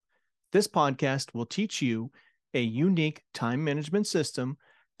This podcast will teach you a unique time management system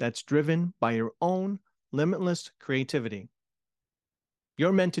that's driven by your own limitless creativity.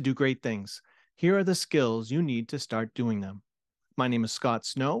 You're meant to do great things. Here are the skills you need to start doing them. My name is Scott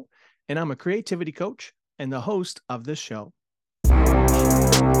Snow, and I'm a creativity coach and the host of this show.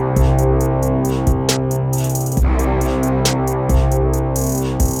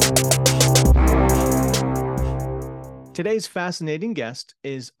 Today's fascinating guest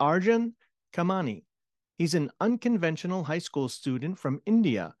is Arjun Khemani. He's an unconventional high school student from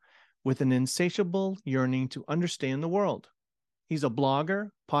India with an insatiable yearning to understand the world. He's a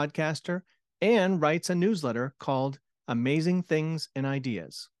blogger, podcaster, and writes a newsletter called Amazing Things and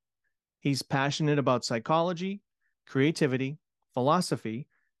Ideas. He's passionate about psychology, creativity, philosophy,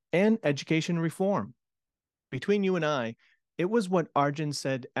 and education reform. Between you and I, it was what Arjun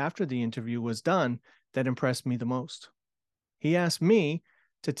said after the interview was done that impressed me the most. He asked me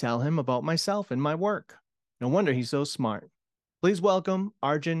to tell him about myself and my work. No wonder he's so smart. Please welcome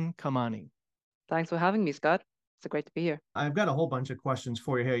Arjun Khemani. Thanks for having me, Scott. It's great to be here. I've got a whole bunch of questions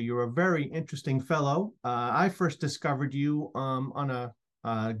for you here. You're a very interesting fellow. I first discovered you on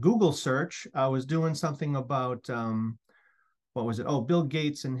a Google search. I was doing something about, what was it? Oh, Bill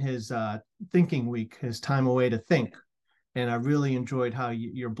Gates and his thinking week, his time away to think. And I really enjoyed how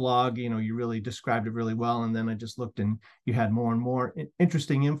your blog, you really described it really well. And then I just looked and you had more and more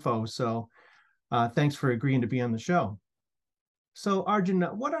interesting info. So thanks for agreeing to be on the show. So Arjun,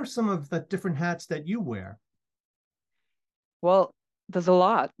 what are some of the different hats that you wear? Well, there's a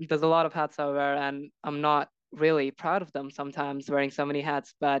lot. There's a lot of hats I wear, and I'm not really proud of them sometimes wearing so many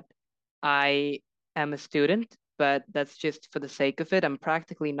hats, but I am a student, but that's just for the sake of it. I'm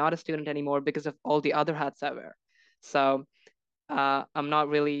practically not a student anymore because of all the other hats I wear. So I'm not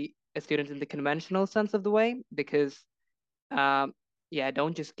really a student in the conventional sense of the way because, yeah, I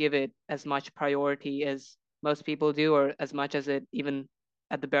don't just give it as much priority as most people do or as much as it even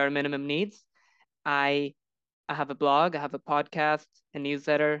at the bare minimum needs. I I have a blog, I have a podcast, a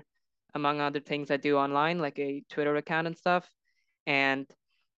newsletter, among other things I do online, like a Twitter account and stuff. And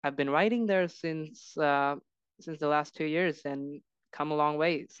I've been writing there since the last 2 years and come a long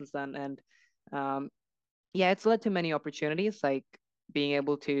way since then. And um, yeah, it's led to many opportunities, like being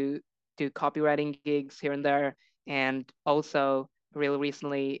able to do copywriting gigs here and there, and also really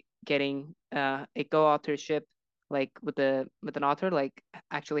recently getting a co-authorship, like with an author, like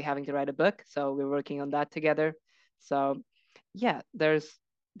actually having to write a book. So we're working on that together. So yeah, there's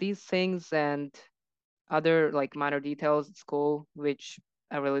these things and other like minor details at school, which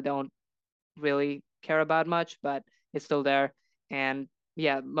I really don't really care about much, but it's still there. And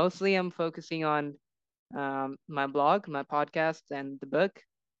yeah, mostly I'm focusing on my blog, my podcast, and the book.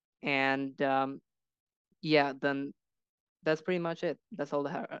 And yeah, then that's pretty much it. That's all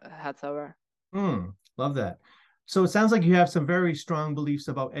the hats I wear. Love that. So it sounds like you have some very strong beliefs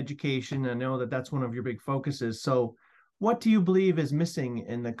about education. I know that that's one of your big focuses. So what do you believe is missing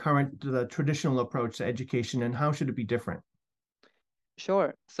in the traditional approach to education, and how should it be different?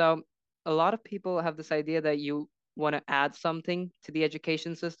 Sure. So a lot of people have this idea that you want to add something to the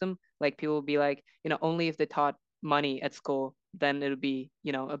education system. Like people will be like, only if they taught money at school, then it'll be,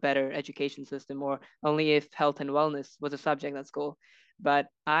 a better education system, or only if health and wellness was a subject at school. But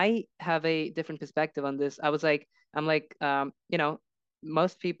I have a different perspective on this. I'm like,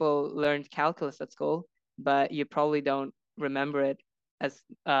 most people learned calculus at school, but you probably don't remember it as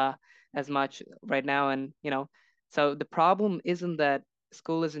uh as much right now. And, so the problem isn't that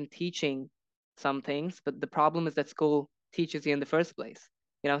school isn't teaching some things, but the problem is that school teaches you in the first place.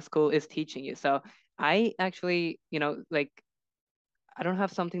 School is teaching you. So I actually, like I don't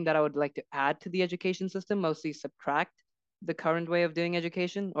have something that I would like to add to the education system, mostly subtract the current way of doing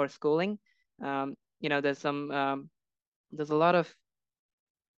education or schooling. There's a lot of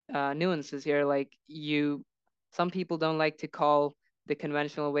nuances here. Some people don't like to call the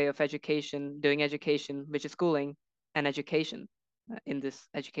conventional way of education, doing education, which is schooling, an education in this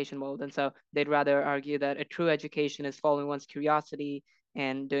education mode. And so they'd rather argue that a true education is following one's curiosity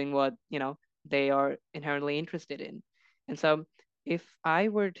and doing what, they are inherently interested in. And so if I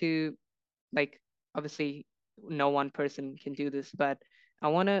were to, like, obviously no one person can do this, but I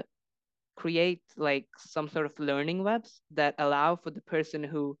want to create like some sort of learning webs that allow for the person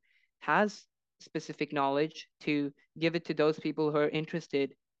who has specific knowledge to give it to those people who are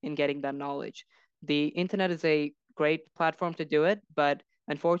interested in getting that knowledge. The internet is a great platform to do it, but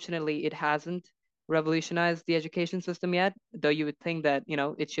unfortunately, it hasn't revolutionized the education system yet. Though you would think that,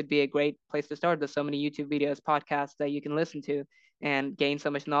 it should be a great place to start. There's so many YouTube videos, podcasts that you can listen to and gain so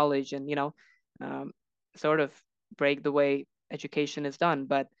much knowledge and, um, sort of break the way education is done.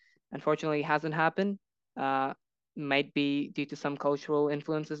 But Unfortunately, hasn't happened. Uh, might be due to some cultural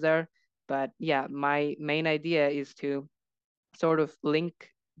influences there. But yeah, my main idea is to sort of link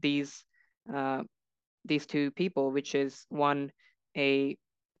these uh, these two people, which is one, a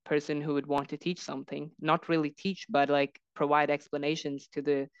person who would want to teach something, not really teach, but like provide explanations to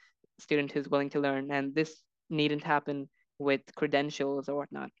the student who's willing to learn. And this needn't happen with credentials or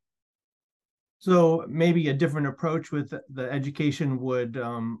whatnot. So maybe a different approach with the education would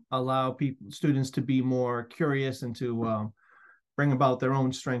allow students to be more curious and to bring about their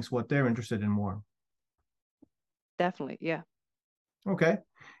own strengths, what they're interested in more. Definitely, yeah. Okay.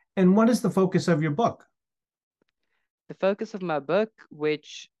 And what is the focus of your book? The focus of my book,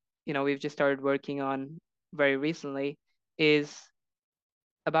 which, we've just started working on very recently, is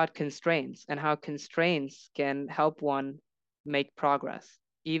about constraints and how constraints can help one make progress.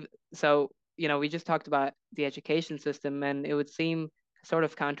 So, we just talked about the education system, and it would seem sort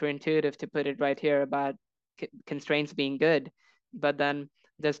of counterintuitive to put it right here about constraints being good. But then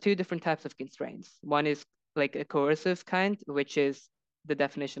there's two different types of constraints. One is like a coercive kind, which is the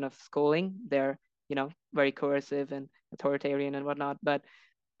definition of schooling. They're, very coercive and authoritarian and whatnot. But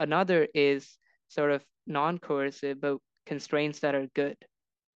another is sort of non-coercive, but constraints that are good.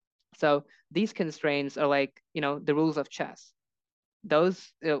 So these constraints are like, the rules of chess.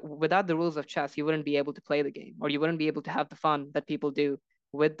 Those without the rules of chess, you wouldn't be able to play the game, or you wouldn't be able to have the fun that people do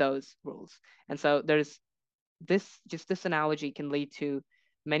with those rules. And so there's this analogy can lead to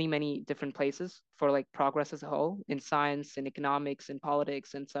many, many different places for like progress as a whole in science, in economics, in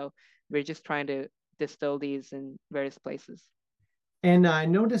politics. And so we're just trying to distill these in various places. And I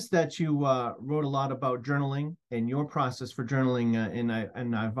noticed that you wrote a lot about journaling and your process for journaling,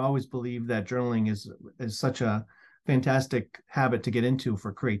 and I've always believed that journaling is such a fantastic habit to get into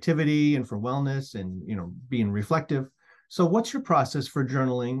for creativity and for wellness and being reflective. So, what's your process for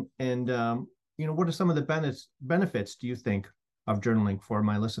journaling, and what are some of the benefits do you think of journaling for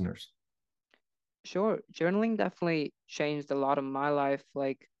my listeners? Sure, journaling definitely changed a lot of my life.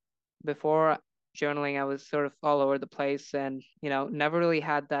 Like before journaling, I was sort of all over the place and, never really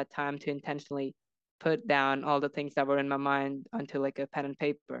had that time to intentionally put down all the things that were in my mind onto like a pen and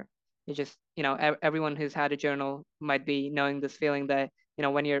paper. It just, everyone who's had a journal might be knowing this feeling that,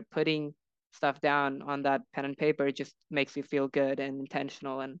 when you're putting stuff down on that pen and paper, it just makes you feel good and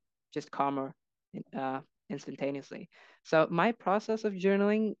intentional and just calmer uh, instantaneously. So my process of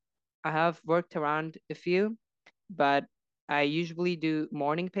journaling, I have worked around a few, but I usually do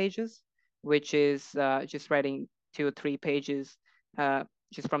morning pages, which is just writing 2 or 3 pages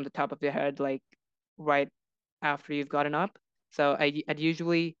just from the top of your head, like right after you've gotten up. So I'd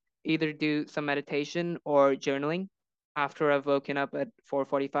usually either do some meditation or journaling after I've woken up at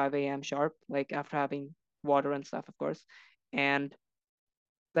 4:45 a.m. sharp, like after having water and stuff, of course. And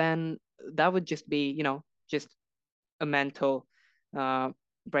then that would just be, just a mental uh,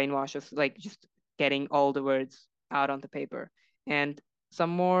 brainwash of like just getting all the words out on the paper. And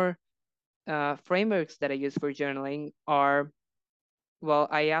some more frameworks that I use for journaling are, well,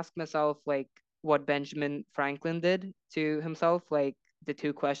 I ask myself like what Benjamin Franklin did to himself, like the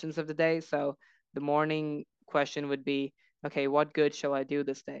two questions of the day. So the morning question would be, okay, what good shall I do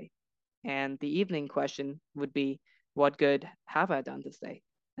this day? And the evening question would be, what good have I done this day?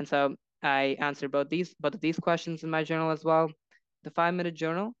 And so I answer both of these questions in my journal as well. The 5 minute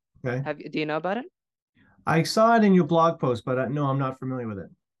journal, Okay. do you know about it? I saw it in your blog post, but no, I'm not familiar with it.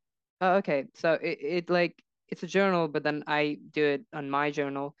 Oh, okay. So it like it's a journal, but then I do it on my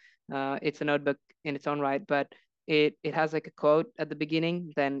journal. It's a notebook in its own right, but it has like a quote at the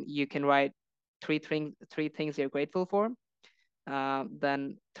beginning. Then you can write three things you're grateful for.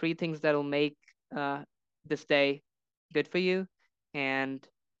 Then three things that'll make uh, this day good for you. And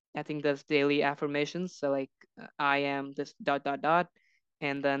I think there's daily affirmations. So like I am this dot dot dot.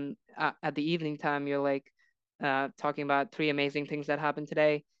 And then at the evening time, you're like talking about three amazing things that happened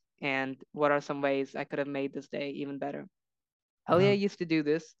today and what are some ways I could have made this day even better. Earlier, I Uh, used to do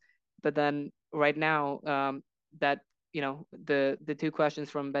this, but then right now, that the two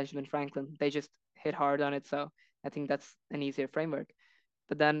questions from Benjamin Franklin, they just hit hard on it. So I think that's an easier framework.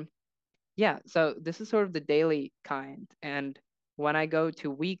 But then, yeah, so this is sort of the daily kind. And when I go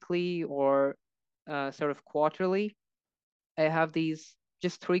to weekly or sort of quarterly, I have these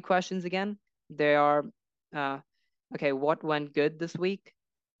just three questions again. They are, uh, okay, what went good this week?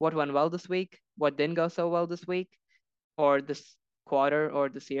 What went well this week? What didn't go so well this week? Or this quarter or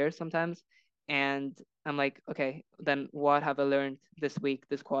this year sometimes. And I'm like, okay, then what have I learned this week,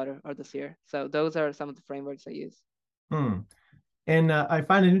 this quarter, or this year? So those are some of the frameworks I use. hmm. And I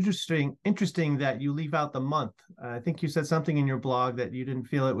find it interesting that you leave out the month. I think you said something in your blog that you didn't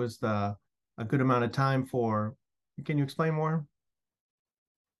feel it was a good amount of time for. Can you explain more?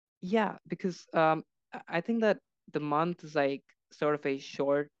 Yeah, because I think that the month is like sort of a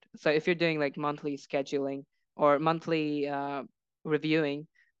short. So if you're doing like monthly scheduling or monthly reviewing,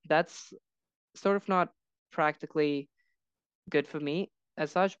 that's sort of not practically good for me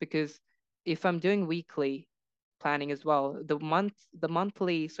as such because if I'm doing weekly planning as well, the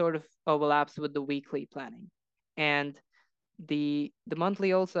monthly sort of overlaps with the weekly planning. And the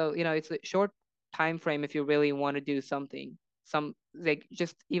monthly also, it's a short time frame if you really want to do something, some like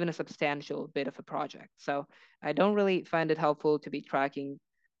just even a substantial bit of a project. So I don't really find it helpful to be tracking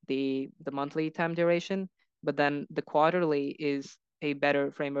the monthly time duration, but then the quarterly is a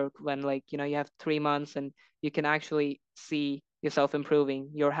better framework when like, you have 3 months and you can actually see yourself improving,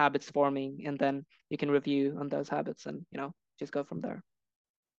 your habits forming, and then you can review on those habits and, just go from there.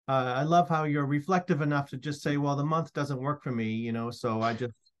 I love how you're reflective enough to just say, well, the month doesn't work for me, so I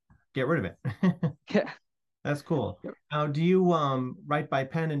just get rid of it. Yeah. That's cool. Now, do you write by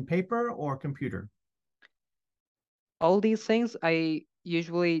pen and paper or computer? All these things I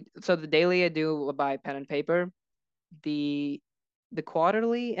usually, so the daily I do by pen and paper. The the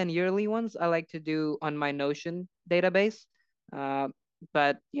quarterly and yearly ones I like to do on my Notion database. Uh,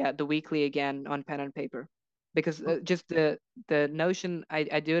 but yeah, the weekly again on pen and paper. Because just the Notion,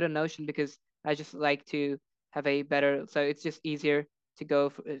 I do it on Notion because I just like to have a better, so it's just easier to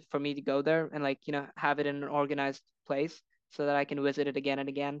go for me to go there and like, have it in an organized place so that I can visit it again and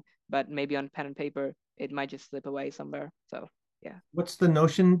again. But maybe on pen and paper, it might just slip away somewhere. So yeah. What's the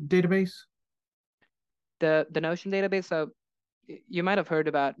Notion database? The Notion database. So you might have heard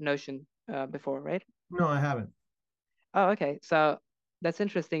about Notion before, right? No, I haven't. Oh, okay. So that's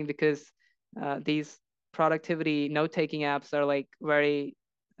interesting because these productivity note-taking apps are like very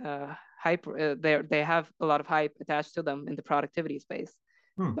hype. They have a lot of hype attached to them in the productivity space.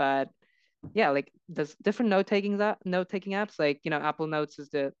 Hmm. But yeah, like there's different note-taking apps. Like Apple Notes is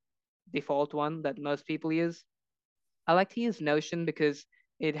the default one that most people use. I like to use Notion because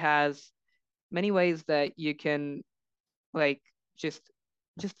it has many ways that you can like just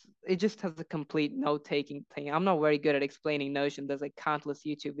just it just has a complete note taking thing. I'm not very good at explaining Notion. There's like countless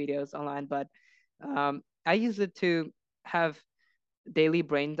YouTube videos online, but I use it to have daily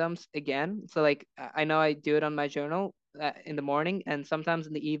brain dumps again. So like I know I do it on my journal in the morning, and sometimes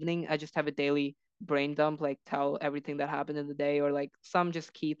in the evening I just have a daily brain dump, like tell everything that happened in the day or like some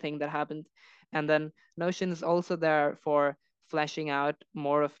just key thing that happened. And then Notion is also there for fleshing out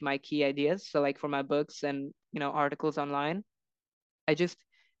more of my key ideas. So like for my books and articles online. I just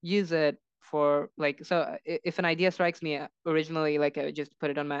use it for like so if an idea strikes me originally like I just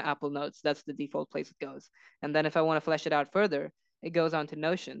put it on my Apple Notes. That's the default place it goes. And then if I want to flesh it out further, it goes onto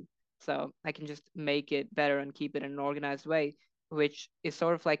Notion. So I can just make it better and keep it in an organized way, which is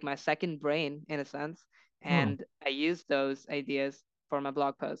sort of like my second brain in a sense. Hmm. And I use those ideas for my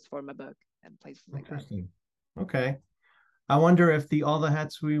blog posts, for my book, and places like that. Interesting. Okay. I wonder if the All the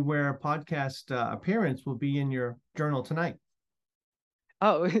Hats We Wear podcast appearance will be in your journal tonight.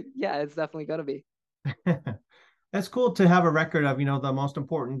 Oh, yeah, it's definitely gonna be. That's cool to have a record of, the most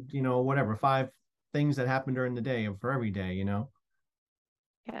important, whatever, 5 things that happen during the day or for every day.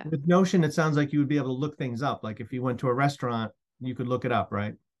 Yeah. With Notion, it sounds like you would be able to look things up. Like if you went to a restaurant, you could look it up,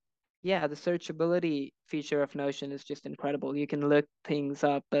 right? Yeah, the searchability feature of Notion is just incredible. You can look things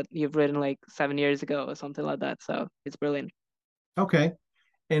up that you've written like 7 years ago or something like that. So it's brilliant. Okay.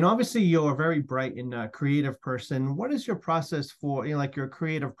 And obviously, you're a very bright and creative person. What is your process for, like your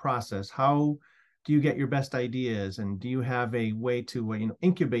creative process? How do you get your best ideas? And do you have a way to,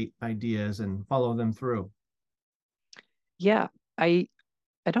 incubate ideas and follow them through? Yeah, I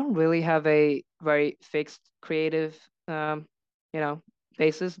don't really have a very fixed creative you know,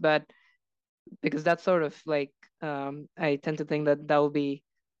 basis, but because that's sort of like I tend to think that that will be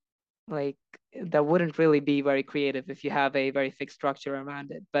like that wouldn't really be very creative if you have a very fixed structure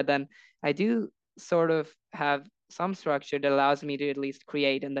around it. But then I do sort of have some structure that allows me to at least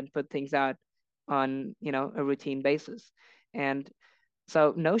create and then put things out on, a routine basis. And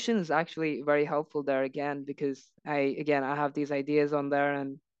so Notion is actually very helpful there again because I have these ideas on there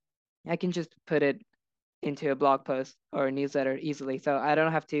and I can just put it into a blog post or a newsletter easily. So I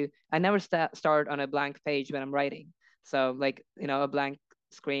don't have to, I never start on a blank page when I'm writing. So like, a blank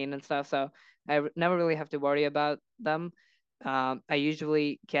screen and stuff. So never really have to worry about them. I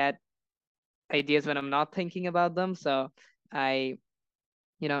usually get ideas when I'm not thinking about them. So I,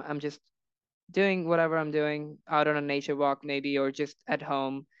 I'm just doing whatever I'm doing out on a nature walk maybe, or just at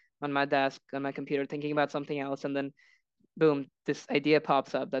home on my desk on my computer thinking about something else. And then boom, this idea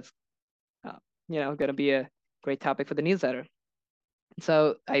pops up that's going to be a great topic for the newsletter.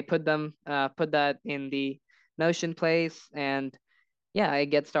 So I put that in the Notion place, and yeah, I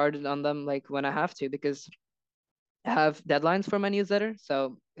get started on them like when I have to, because I have deadlines for my newsletter.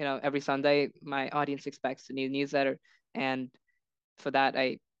 So, every Sunday my audience expects a new newsletter, and for that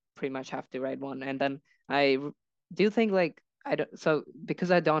I pretty much have to write one. And then do think like I don't so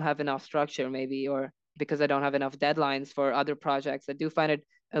because I don't have enough structure maybe, or because I don't have enough deadlines for other projects, I do find it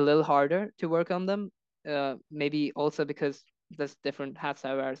a little harder to work on them. Maybe also because there's different hats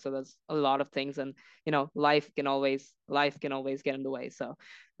I wear, so there's a lot of things, and life can always get in the way. So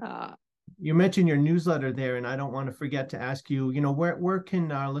uh, You mentioned your newsletter there, and I don't want to forget to ask you, where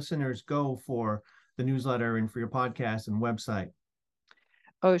can our listeners go for the newsletter and for your podcast and website?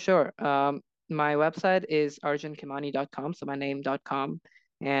 Oh, sure. My website is arjunkhemani.com, so my name.com,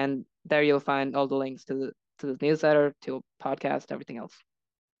 and there you'll find all the links to the newsletter, to podcast, everything else.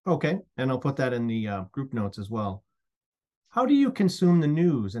 Okay, and I'll put that in the group notes as well. How do you consume the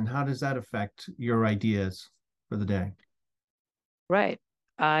news, and how does that affect your ideas for the day? Right.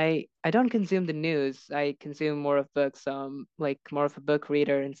 I don't consume the news. I consume more of books, like more of a book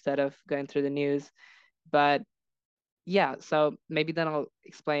reader instead of going through the news. But yeah, so maybe then I'll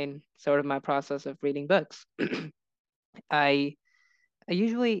explain sort of my process of reading books. I I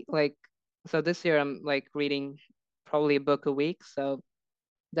usually like so this year I'm like reading probably a book a week, so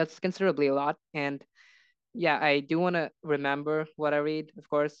that's considerably a lot. And yeah, I do want to remember what I read, of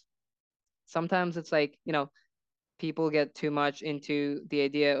course. Sometimes it's like, people get too much into the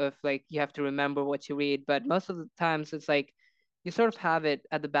idea of like you have to remember what you read, but most of the times it's like you sort of have it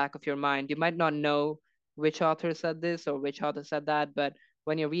at the back of your mind. You might not know which author said this or which author said that, but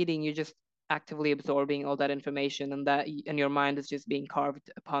when you're reading, you're just actively absorbing all that information, and your mind is just being carved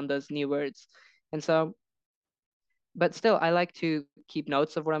upon those new words. And so, but still, I like to keep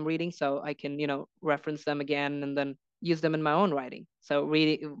notes of what I'm reading so I can, reference them again and then use them in my own writing. So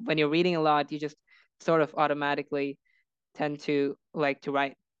reading when you're reading a lot, you just sort of automatically tend to like to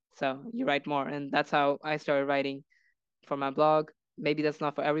write. So you write more. And that's how I started writing for my blog. Maybe that's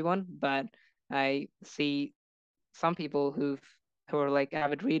not for everyone, but I see some people who are like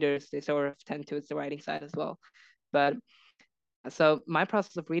avid readers, they sort of tend towards the writing side as well. But yeah, so my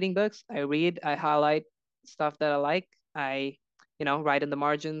process of reading books, I read, I highlight stuff that I like. I, write in the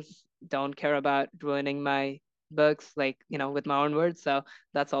margins, don't care about ruining my books, like, with my own words. So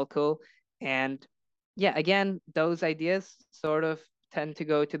that's all cool. And yeah, again, those ideas sort of tend to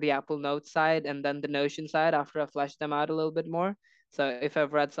go to the Apple Notes side and then the Notion side after I flesh them out a little bit more. So if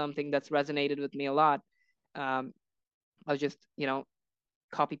I've read something that's resonated with me a lot, um, I'll just,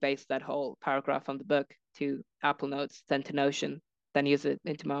 copy paste that whole paragraph from the book to Apple Notes, then to Notion, then use it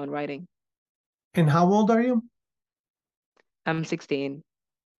into my own writing. And how old are you? I'm 16.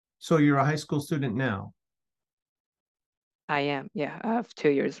 So you're a high school student now. I am. Yeah, I have 2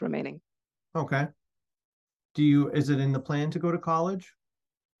 years remaining. Okay. Is it in the plan to go to college?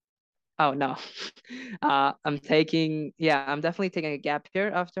 Oh no. I'm definitely taking a gap year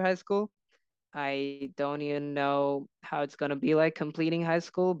after high school. I don't even know how it's gonna be like completing high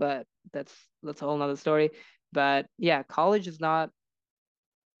school, but that's a whole nother story. But yeah, college is not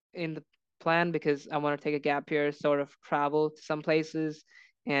in the plan because I want to take a gap year, sort of travel to some places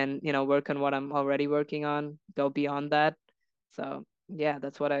and, work on what I'm already working on, go beyond that. So yeah,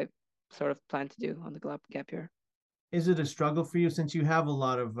 that's what I sort of plan to do on the gap year. Is it a struggle for you since you have a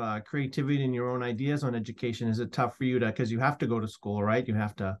lot of creativity and your own ideas on education? Is it tough for you because you have to go to school, right? You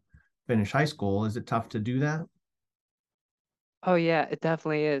have to finish high school. Is it tough to do that? Oh yeah, it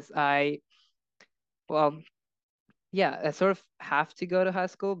definitely is. Well, yeah, I sort of have to go to high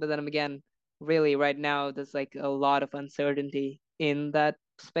school, but then again, really right now there's like a lot of uncertainty in that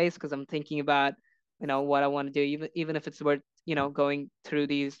space because I'm thinking about, what I want to do, even if it's worth, going through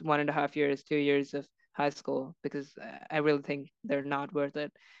these 1.5 years, 2 years of high school, because I really think they're not worth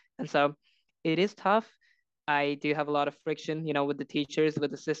it. And so it is tough. I do have a lot of friction, with the teachers,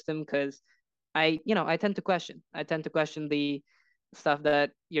 with the system, because I tend to question. I tend to question the stuff that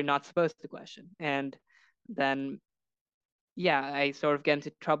you're not supposed to question. And then yeah, I sort of get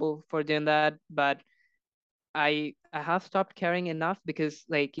into trouble for doing that, but I have stopped caring enough because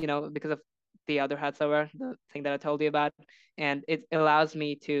like, because of the other hats I wear, the thing that I told you about, and it allows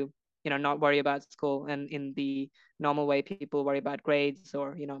me to, not worry about school and in the normal way people worry about grades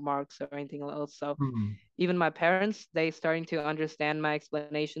or, marks or anything else. So Hmm. even my parents, they starting to understand my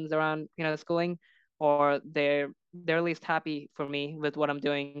explanations around, schooling, or they're at least happy for me with what I'm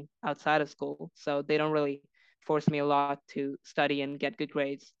doing outside of school. So they don't really force me a lot to study and get good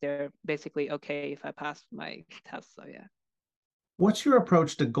grades. They're basically okay if I pass my tests. So yeah. What's your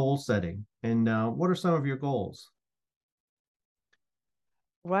approach to goal setting, and what are some of your goals?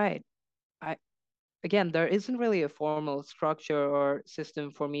 Right. I Again, there isn't really a formal structure or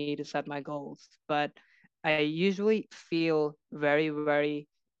system for me to set my goals, but I usually feel very, very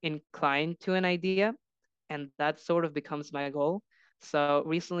inclined to an idea, and that sort of becomes my goal. So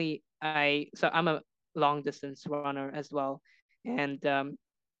recently, so I'm a long distance runner as well, and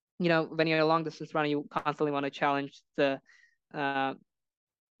when you're a long distance runner, you constantly want to challenge uh,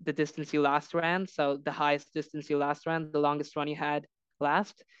 the distance you last ran. So the highest distance you last ran, the longest run you had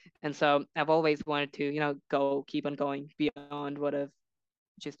last. And so I've always wanted to, keep on going beyond what I've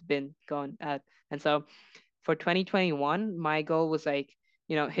just been going at. And so for 2021, my goal was like,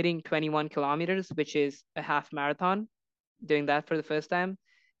 hitting 21 kilometers, which is a half marathon, doing that for the first time.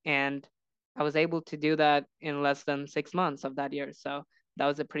 And I was able to do that in less than 6 months of that year. So that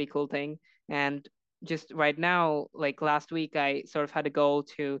was a pretty cool thing. And just right now, like last week, I sort of had a goal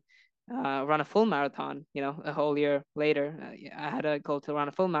to run a full marathon, a whole year later. I had a goal to run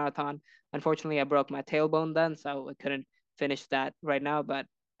a full marathon. Unfortunately, I broke my tailbone then, so I couldn't finish that right now, but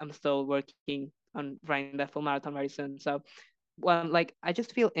I'm still working on running that full marathon very soon. So, well, like I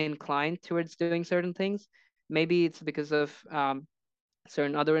just feel inclined towards doing certain things. Maybe it's because of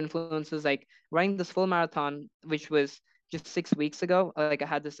certain other influences, like running this full marathon, which was just 6 weeks ago. Like I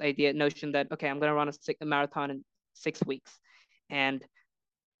had this notion that okay, I'm gonna run a marathon in 6 weeks, and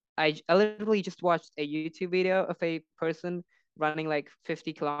I literally just watched a YouTube video of a person running like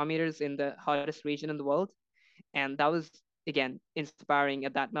 50 kilometers in the hottest region in the world, and that was again inspiring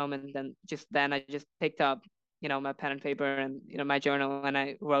at that moment. And just then I just picked up my pen and paper and my journal, and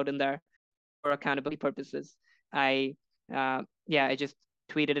I wrote in there for accountability purposes. I just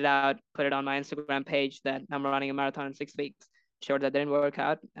tweeted it out, put it on my Instagram page that I'm running a marathon in 6 weeks. Sure, that didn't work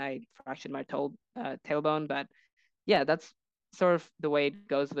out. I fractured my tailbone, but yeah, that's sort of the way it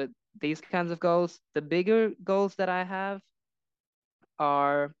goes with these kinds of goals. The bigger goals that I have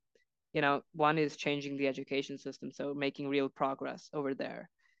are, one is changing the education system, so making real progress over there.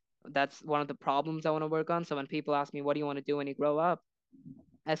 That's one of the problems I want to work on. So when people ask me, what do you want to do when you grow up?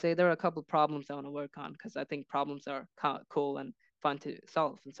 I say there are a couple problems I want to work on because I think problems are cool and fun to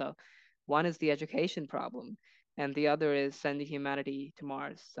solve. And so one is the education problem, and the other is sending humanity to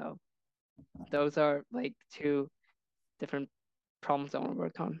Mars. So those are like two different problems I want to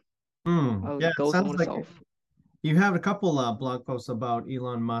work on, Yeah, it goals I sounds want to like solve. you have a couple blog posts about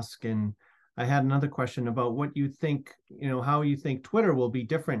Elon Musk, and I had another question about what you think, how you think Twitter will be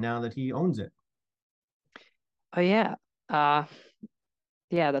different now that he owns it. Oh yeah, uh,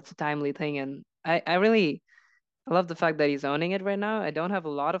 yeah, that's a timely thing, and I really I love the fact that he's owning it right now. I don't have a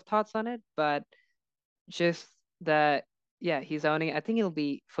lot of thoughts on it, but just that, yeah, he's owning it. I think it'll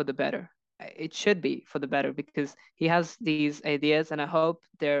be for the better. It should be for the better because he has these ideas, and I hope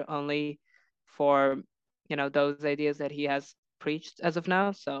they're only for, those ideas that he has preached as of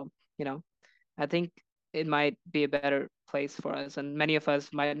now. So, I think it might be a better place for us, and many of us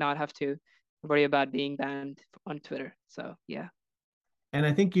might not have to worry about being banned on Twitter. So, yeah. And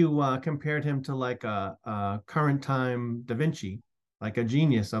I think you compared him to like a current time Da Vinci, like a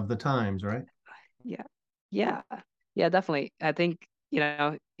genius of the times, right? Yeah. Yeah. Yeah, definitely. I think,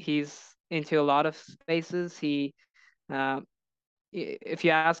 he's into a lot of spaces. Uh, if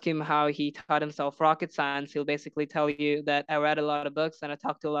you ask him how he taught himself rocket science, he'll basically tell you that I read a lot of books and I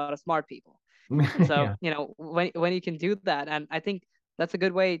talked to a lot of smart people. And so, Yeah. when you can do that, and I think that's a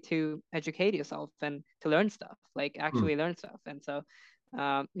good way to educate yourself and to learn stuff, like Hmm. actually learn stuff. And so,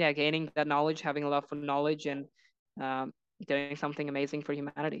 yeah, gaining that knowledge, having a love for knowledge, and um, doing something amazing for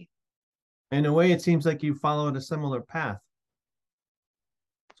humanity. In a way, it seems like you followed a similar path.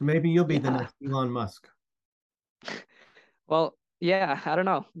 So maybe you'll be the Yeah. next Elon Musk. Well, yeah, I don't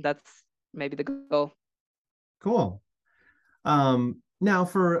know. That's maybe the goal. Cool. Now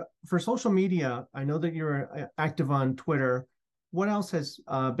for social media, I know that you're active on Twitter. What else has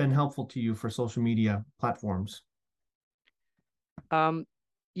been helpful to you for social media platforms? Um,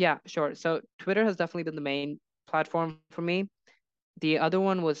 yeah, sure. So Twitter has definitely been the main platform for me. The other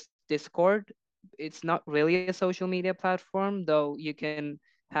one was Discord. It's not really a social media platform, though you can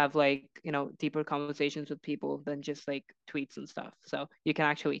have like, deeper conversations with people than just like tweets and stuff. So you can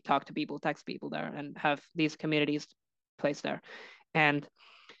actually talk to people, text people there, and have these communities placed there. And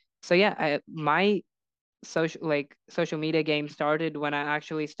so yeah, my social media game started when I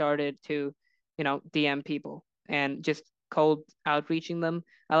actually started to, DM people and just cold outreaching them.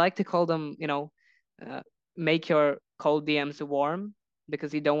 I like to call them, uh, make your cold DMs warm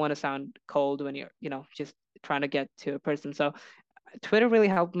because you don't want to sound cold when you're, just trying to get to a person. So Twitter really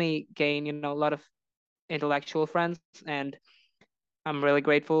helped me gain, a lot of intellectual friends, and I'm really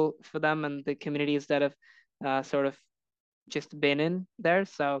grateful for them and the communities that have sort of just been in there.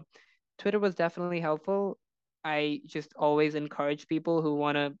 So Twitter was definitely helpful. I just always encourage people who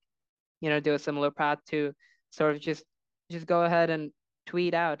want to, do a similar path to sort of just go ahead and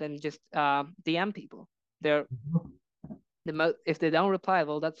tweet out and just DM people. They're if they don't reply,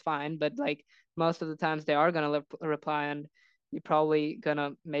 well, that's fine. But like most of the times, they are gonna reply, and you're probably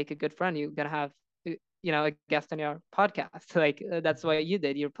gonna make a good friend. You're gonna have a guest on your podcast. Like that's what you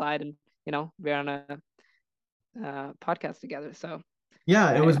did. You replied, and we're on a podcast together. So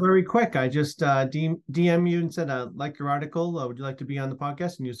Yeah, it I was very quick. I just DM you and said, like your article. Would you like to be on the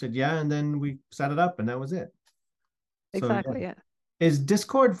podcast? And you said, yeah. And then we set it up and that was it. So, yeah. exactly, yeah. Is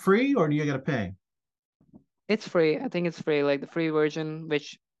Discord free or do you got to pay? It's free. I think it's free. Like the free version,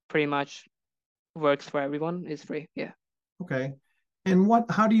 which pretty much works for everyone, is free. Yeah. Okay. And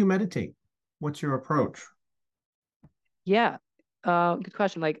how do you meditate? What's your approach? Yeah. Good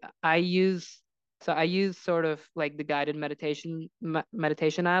question. Like I use sort of like the guided meditation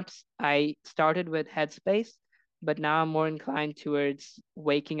apps. I started with Headspace, but now I'm more inclined towards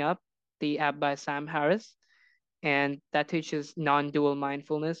Waking Up, the app by Sam Harris, and that teaches non-dual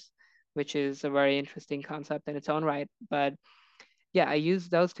mindfulness, which is a very interesting concept in its own right. But yeah, I use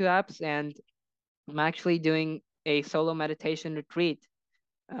those two apps, and I'm actually doing a solo meditation retreat,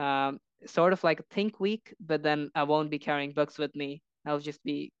 sort of like a think week, but then I won't be carrying books with me. I'll just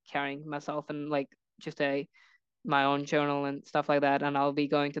be carrying myself and like just my own journal and stuff like that. And I'll be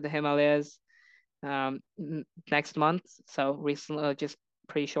going to the Himalayas next month, so recently, just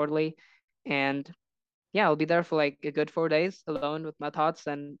pretty shortly, and yeah, I'll be there for like a good 4 days alone with my thoughts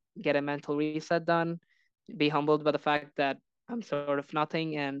and get a mental reset done. Be humbled by the fact that I'm sort of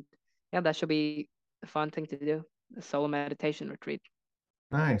nothing, and yeah, that should be a fun thing to do. A solo meditation retreat.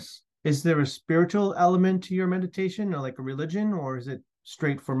 Nice. Is there a spiritual element to your meditation or like a religion, or is it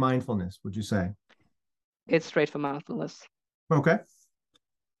straight for mindfulness, would you say? It's straight from mindfulness. Okay.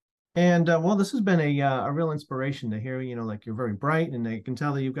 And well, this has been a real inspiration to hear. Like you're very bright, and I can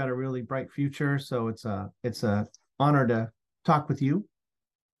tell that you've got a really bright future. So it's a honor to talk with you.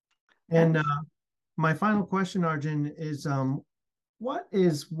 And Thanks. my final question, Arjun, is what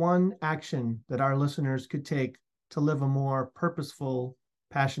is one action that our listeners could take to live a more purposeful,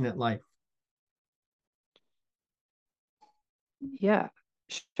 passionate life? Yeah,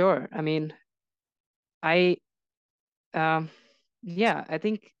 sure. I mean, I um yeah, I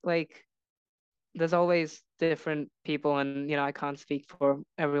think like there's always different people, and I can't speak for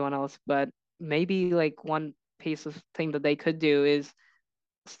everyone else, but maybe like one piece of thing that they could do is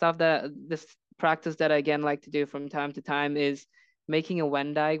stuff that this practice that I again like to do from time to time is making a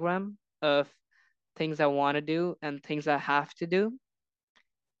Venn diagram of things I want to do and things I have to do.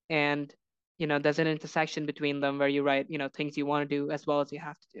 And there's an intersection between them where you write things you want to do as well as you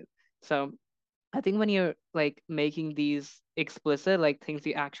have to do. So I think when you're like making these explicit, like things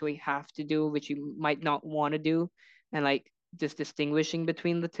you actually have to do, which you might not want to do, and like just distinguishing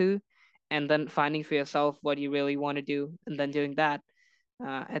between the two, and then finding for yourself what you really want to do, and then doing that,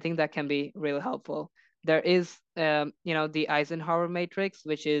 I think that can be really helpful. There is, the Eisenhower matrix,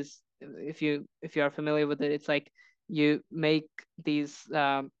 which is, if you are familiar with it, it's like you make this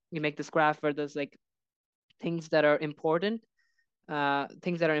graph where there's like things that are important,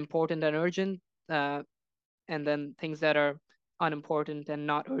 things that are important and urgent, uh, and then things that are unimportant and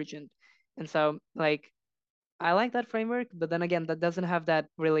not urgent. And so, like, I like that framework, but then again, that doesn't have that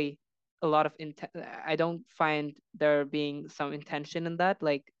really a lot of intent. I don't find there being some intention in that,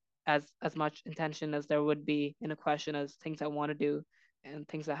 like as much intention as there would be in a question as things I want to do and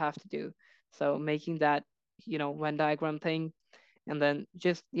things I have to do. So making that, Venn diagram thing, and then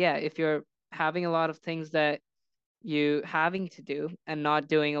just yeah, if you're having a lot of things that you having to do and not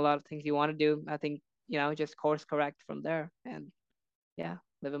doing a lot of things you want to do, I think, just course correct from there and yeah,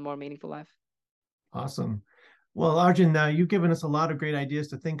 live a more meaningful life. Awesome. Well, Arjun, you've given us a lot of great ideas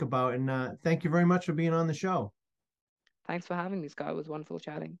to think about, and thank you very much for being on the show. Thanks for having me, Scott. It was wonderful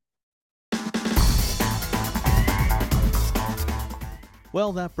chatting.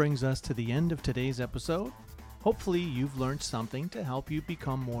 Well, that brings us to the end of today's episode. Hopefully, you've learned something to help you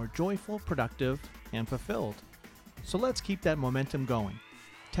become more joyful, productive, and fulfilled. So let's keep that momentum going.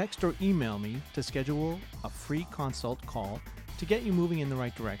 Text or email me to schedule a free consult call to get you moving in the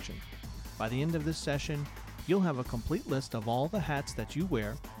right direction. By the end of this session, you'll have a complete list of all the hats that you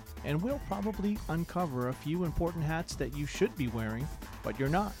wear, and we'll probably uncover a few important hats that you should be wearing, but you're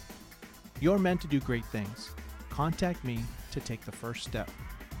not. You're meant to do great things. Contact me to take the first step.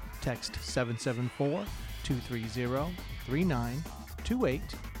 Text 774-230-3928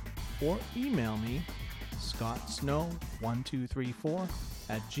 or email me scottsnow1234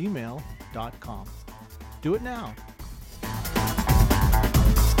 at gmail.com. Do it now.